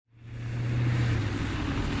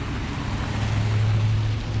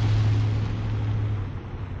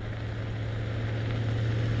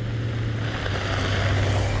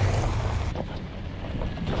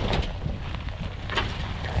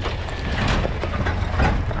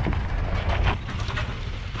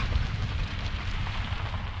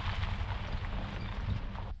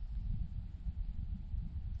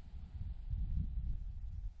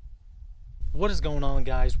What is going on,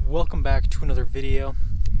 guys? Welcome back to another video.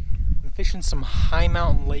 I'm fishing some high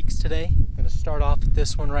mountain lakes today. I'm going to start off with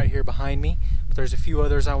this one right here behind me, but there's a few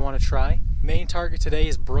others I want to try. Main target today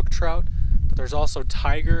is brook trout, but there's also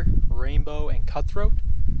tiger, rainbow, and cutthroat.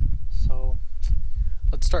 So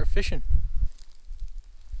let's start fishing.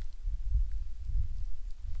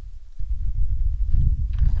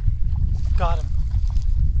 Got him.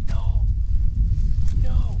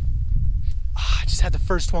 No. I just had the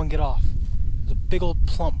first one get off. It was a big old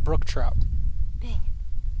plump brook trout. Dang it.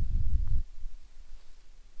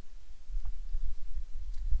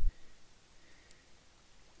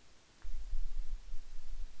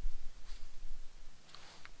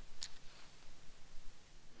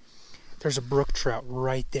 There's a brook trout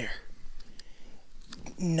right there.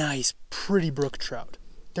 Nice, pretty brook trout.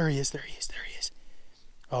 There he is.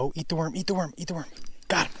 Oh, eat the worm.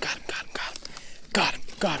 Got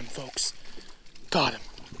him, folks. Got him.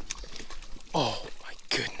 Oh my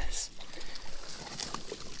goodness.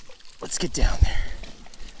 Let's get down there.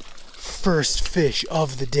 First fish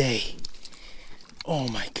of the day. Oh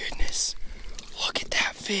my goodness. Look at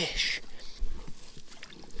that fish.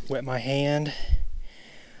 Wet my hand.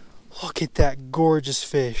 Look at that gorgeous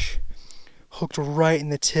fish. Hooked right in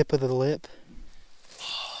the tip of the lip.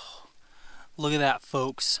 Oh, look at that,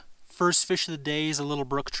 folks. First fish of the day is a little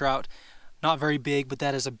brook trout. Not very big, but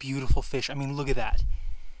that is a beautiful fish. I mean, look at that.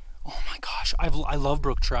 Oh my gosh, I love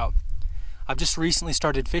brook trout. I've just recently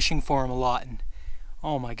started fishing for them a lot, and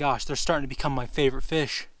oh my gosh, they're starting to become my favorite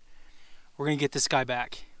fish. We're gonna get this guy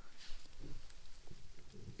back.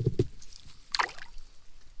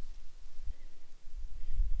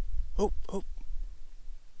 Oh.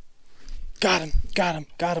 Got him.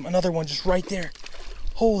 Another one just right there.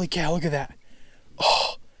 Holy cow, look at that.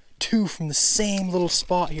 Oh, two from the same little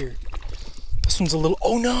spot here. This one's a little,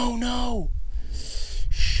 oh no.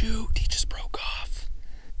 Shoot, he just broke off.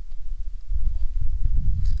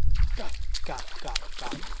 Got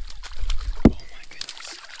him. Oh my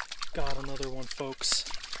goodness. Got another one, folks.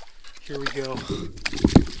 Here we go.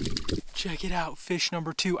 Check it out, fish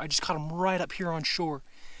number 2. I just caught him right up here on shore.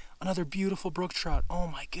 Another beautiful brook trout. Oh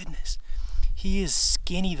my goodness. He is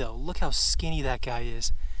skinny though. Look how skinny that guy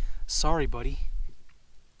is. Sorry, buddy.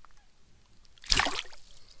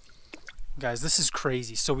 Guys, this is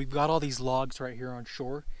crazy. So we've got all these logs right here on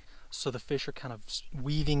shore. So the fish are kind of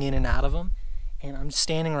weaving in and out of them. And I'm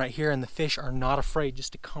standing right here and the fish are not afraid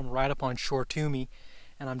just to come right up on shore to me.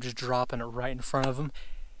 And I'm just dropping it right in front of them.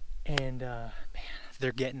 And man,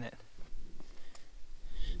 they're getting it.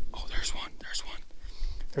 Oh, there's one.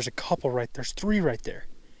 There's a couple right there. There's 3 right there.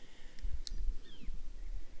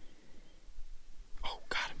 Oh,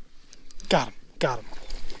 got him.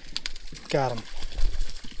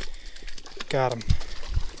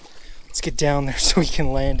 Let's get down there so we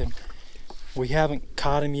can land him. We haven't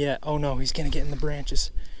caught him yet. Oh no, he's gonna get in the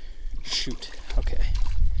branches. Shoot, okay.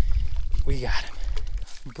 We got him.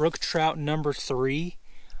 Brook trout number 3.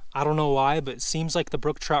 I don't know why, but it seems like the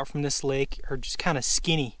brook trout from this lake are just kind of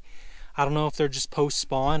skinny. I don't know if they're just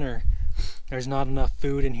post-spawn or there's not enough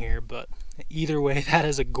food in here, but either way, that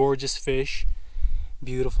is a gorgeous fish.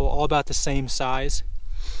 Beautiful, all about the same size.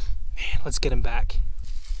 Man, let's get him back.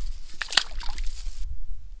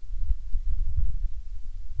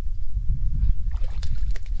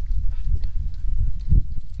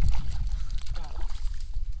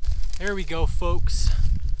 There we go, folks.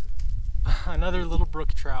 Another little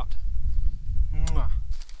brook trout. Mwah.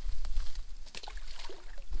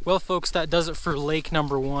 Well, folks, that does it for lake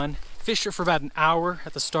number 1. Fished it for about an hour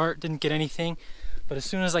at the start, didn't get anything. But as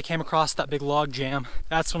soon as I came across that big log jam,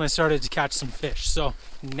 that's when I started to catch some fish. So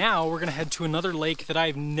now we're gonna head to another lake that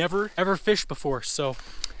I've never ever fished before. So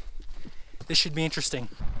this should be interesting.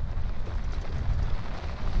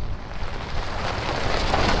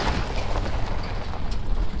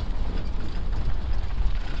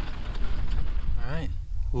 All right,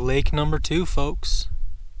 lake number 2, folks.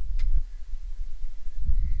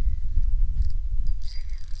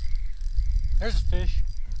 There's a fish.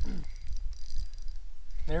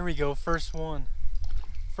 There we go, first one.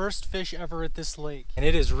 First fish ever at this lake. And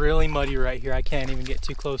it is really muddy right here. I can't even get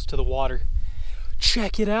too close to the water.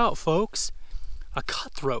 Check it out, folks. A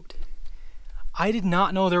cutthroat. I did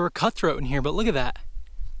not know there were cutthroat in here, but look at that.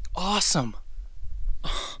 Awesome.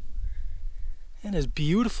 Oh, that is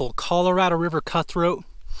beautiful. Colorado River cutthroat.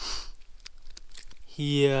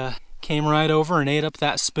 He came right over and ate up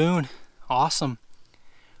that spoon. Awesome.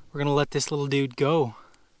 We're gonna let this little dude go.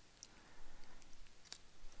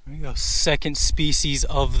 There we go, second species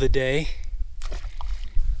of the day.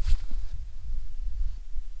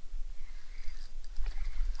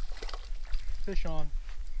 Fish on.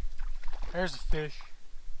 There's a fish.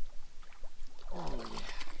 Oh yeah.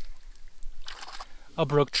 A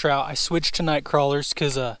brook trout. I switched to night crawlers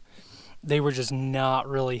because they were just not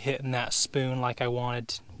really hitting that spoon like I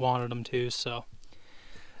wanted them to. So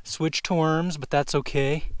switched to worms, but that's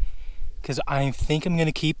okay because I think I'm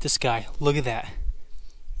gonna keep this guy. Look at that,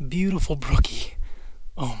 beautiful brookie.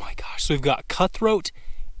 Oh my gosh! So we've got cutthroat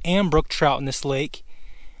and brook trout in this lake.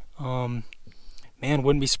 Man,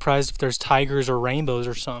 wouldn't be surprised if there's tigers or rainbows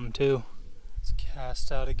or something too. Let's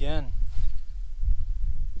cast out again.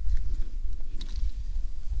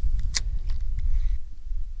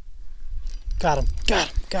 Got him, got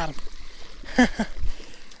him, got him.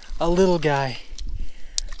 A little guy.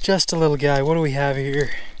 Just a little guy. What do we have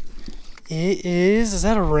here? It is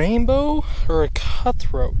that a rainbow or a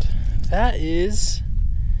cutthroat? That is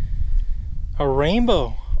a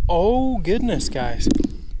rainbow. Oh goodness, guys.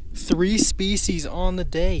 3 species on the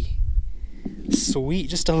day. Sweet,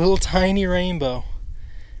 just a little tiny rainbow.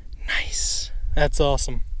 Nice. That's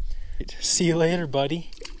awesome. See you later,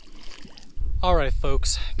 buddy. Alright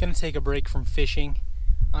folks, gonna take a break from fishing.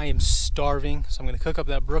 I am starving, so I'm gonna cook up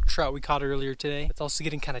that brook trout we caught earlier today. It's also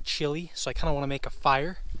getting kind of chilly, so I kind of want to make a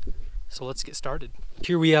fire. So let's get started.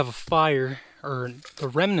 Here we have a fire, or the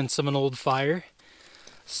remnants of an old fire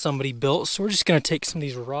somebody built. So we're just gonna take some of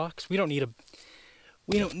these rocks. We don't need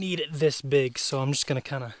it this big, so I'm just gonna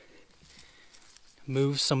kind of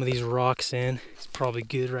move some of these rocks in. It's probably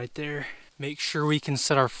good right there. Make sure we can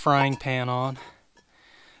set our frying pan on.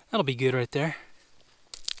 That'll be good right there.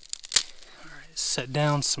 All right, set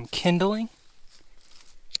down some kindling.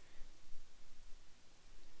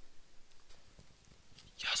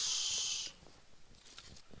 Yes.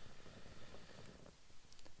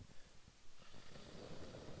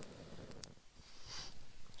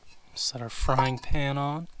 Set our frying pan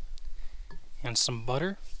on and some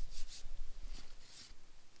butter.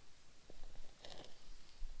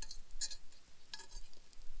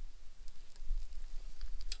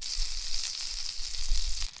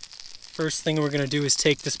 First thing we're going to do is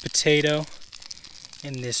take this potato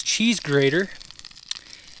and this cheese grater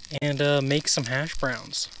and make some hash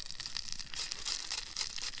browns.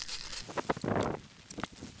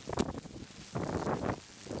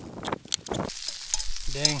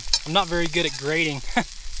 Dang, I'm not very good at grating. I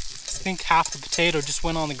think half the potato just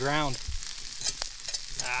went on the ground.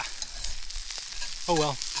 Oh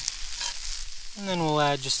well. And then we'll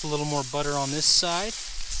add just a little more butter on this side.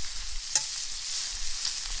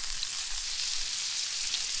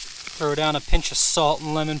 Throw down a pinch of salt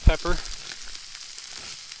and lemon pepper.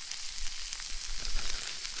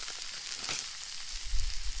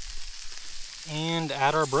 And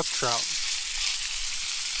add our brook trout.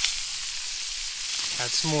 Add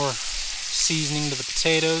some more seasoning to the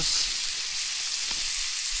potatoes.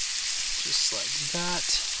 Just like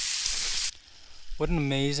that. What an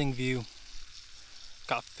amazing view.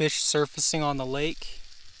 Got fish surfacing on the lake.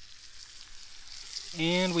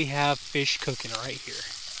 And we have fish cooking right here.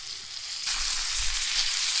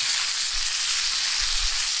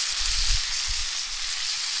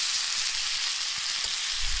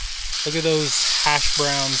 Look at those hash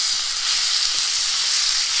browns.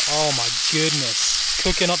 Oh my goodness.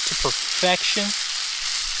 Cooking up to perfection.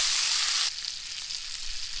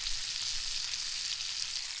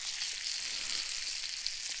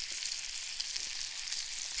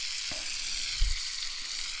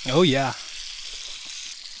 Oh yeah.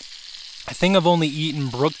 I think I've only eaten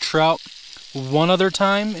brook trout one other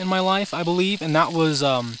time in my life, I believe, and that was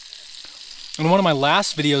in one of my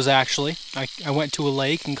last videos actually. I went to a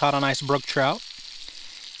lake and caught a nice brook trout,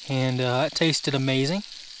 and it tasted amazing.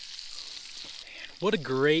 What a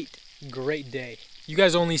great day. You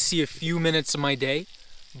guys only see a few minutes of my day,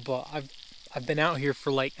 but I've been out here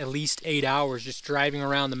for like at least 8 hours just driving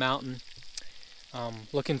around the mountain,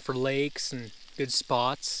 looking for lakes and good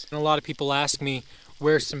spots. And a lot of people ask me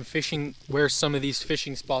where some of these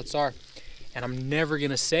fishing spots are, and I'm never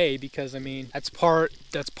gonna say, because I mean that's part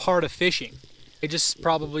of fishing. I just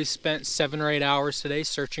probably spent 7 or 8 hours today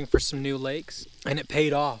searching for some new lakes, and it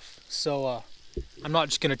paid off. So I'm not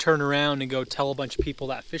just gonna turn around and go tell a bunch of people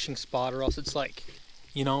that fishing spot, or else it's like,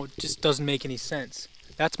 you know, it just doesn't make any sense.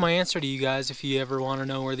 That's my answer to you guys if you ever want to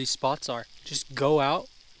know where these spots are. Just go out,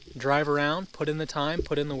 drive around, put in the time,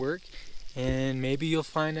 put in the work, and maybe you'll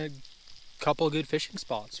find a couple of good fishing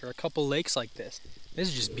spots or a couple lakes like this. This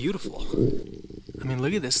is just beautiful. I mean,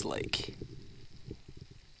 look at this lake.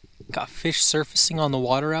 Got fish surfacing on the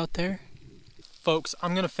water out there. Folks,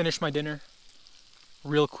 I'm gonna finish my dinner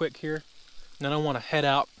real quick here. And then I want to head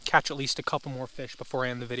out, catch at least a couple more fish before I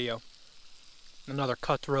end the video. Another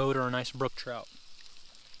cutthroat or a nice brook trout.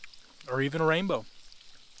 Or even a rainbow.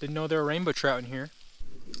 Didn't know there were rainbow trout in here.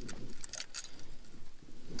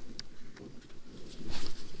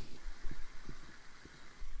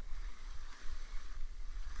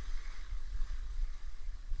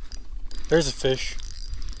 There's a fish.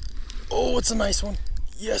 Oh, it's a nice one.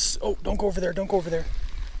 Yes. Oh, don't go over there. Don't go over there.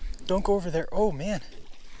 Don't go over there. Oh, man.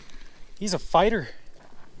 He's a fighter.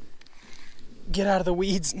 Get out of the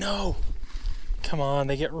weeds. No. Come on.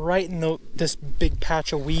 They get right in this big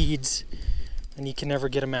patch of weeds, and you can never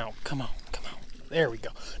get them out. Come on. Come on. There we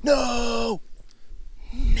go. No.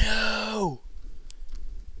 No.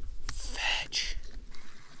 Fetch.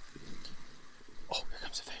 Oh, here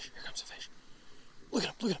comes a fish. Here comes a fish. Look at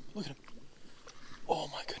him. Look at him. Look at him. Oh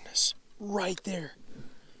my goodness. Right there.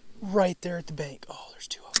 Right there at the bank. Oh, there's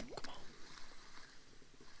two of them. Come on.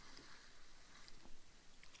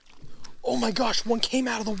 Oh my gosh, one came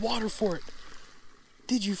out of the water for it.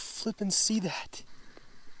 Did you flip and see that?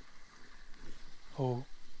 Oh.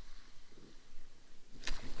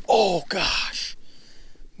 Oh gosh.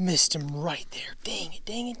 Missed him right there. Dang it,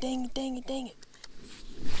 dang it, dang it, dang it, dang it.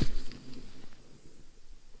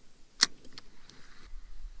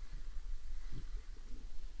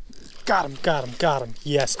 Got him, got him, got him.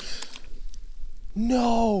 Yes.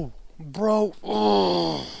 No, bro.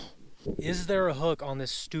 Oh. Is there a hook on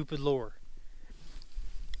this stupid lure?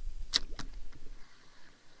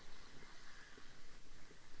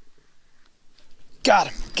 Got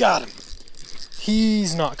him, got him.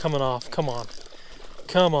 He's not coming off. Come on.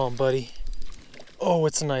 Come on, buddy. Oh,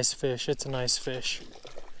 it's a nice fish. It's a nice fish.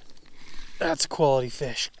 That's a quality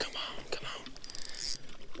fish. Come on, come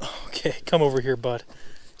on. Okay, come over here, bud.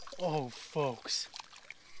 Oh, folks,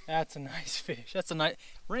 that's a nice fish. That's a nice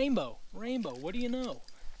rainbow. Rainbow, what do you know?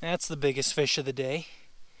 That's the biggest fish of the day.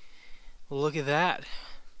 Look at that.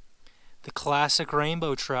 The classic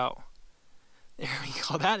rainbow trout. There we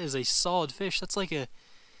go. That is a solid fish. That's like a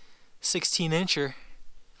 16-incher. A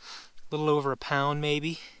little over a pound,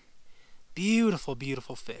 maybe. Beautiful,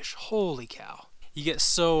 beautiful fish. Holy cow. You get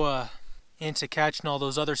so into catching all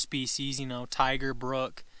those other species, you know, tiger,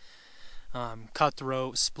 brook,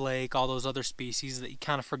 cutthroat, splake, all those other species, that you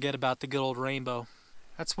kind of forget about the good old rainbow.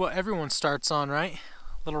 That's what everyone starts on, right?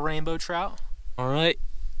 Little rainbow trout. All right,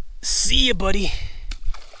 see ya, buddy.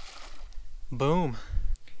 Boom.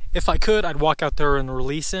 If I could, I'd walk out there and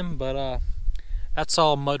release him, but that's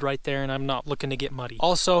all mud right there, and I'm not looking to get muddy.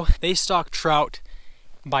 Also, they stock trout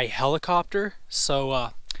by helicopter, so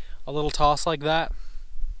a little toss like that,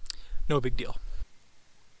 no big deal.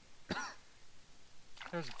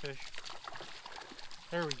 There's a fish.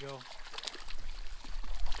 There we go.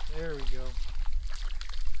 There we go.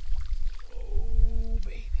 Oh,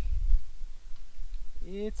 baby.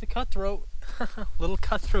 It's a cutthroat. Little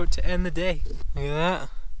cutthroat to end the day. Look at that.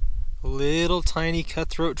 Little tiny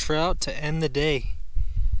cutthroat trout to end the day.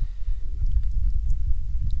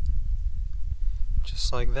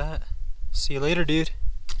 Just like that. See you later, dude.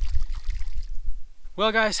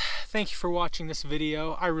 Well, guys, thank you for watching this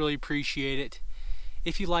video. I really appreciate it.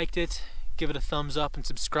 If you liked it, give it a thumbs up and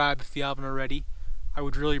subscribe if you haven't already. I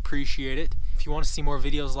would really appreciate it. If you want to see more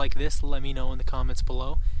videos like this, let me know in the comments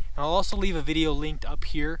below. And I'll also leave a video linked up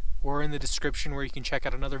here or in the description where you can check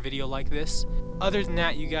out another video like this. Other than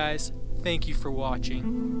that, you guys, thank you for watching,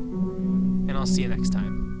 and I'll see you next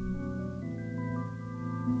time.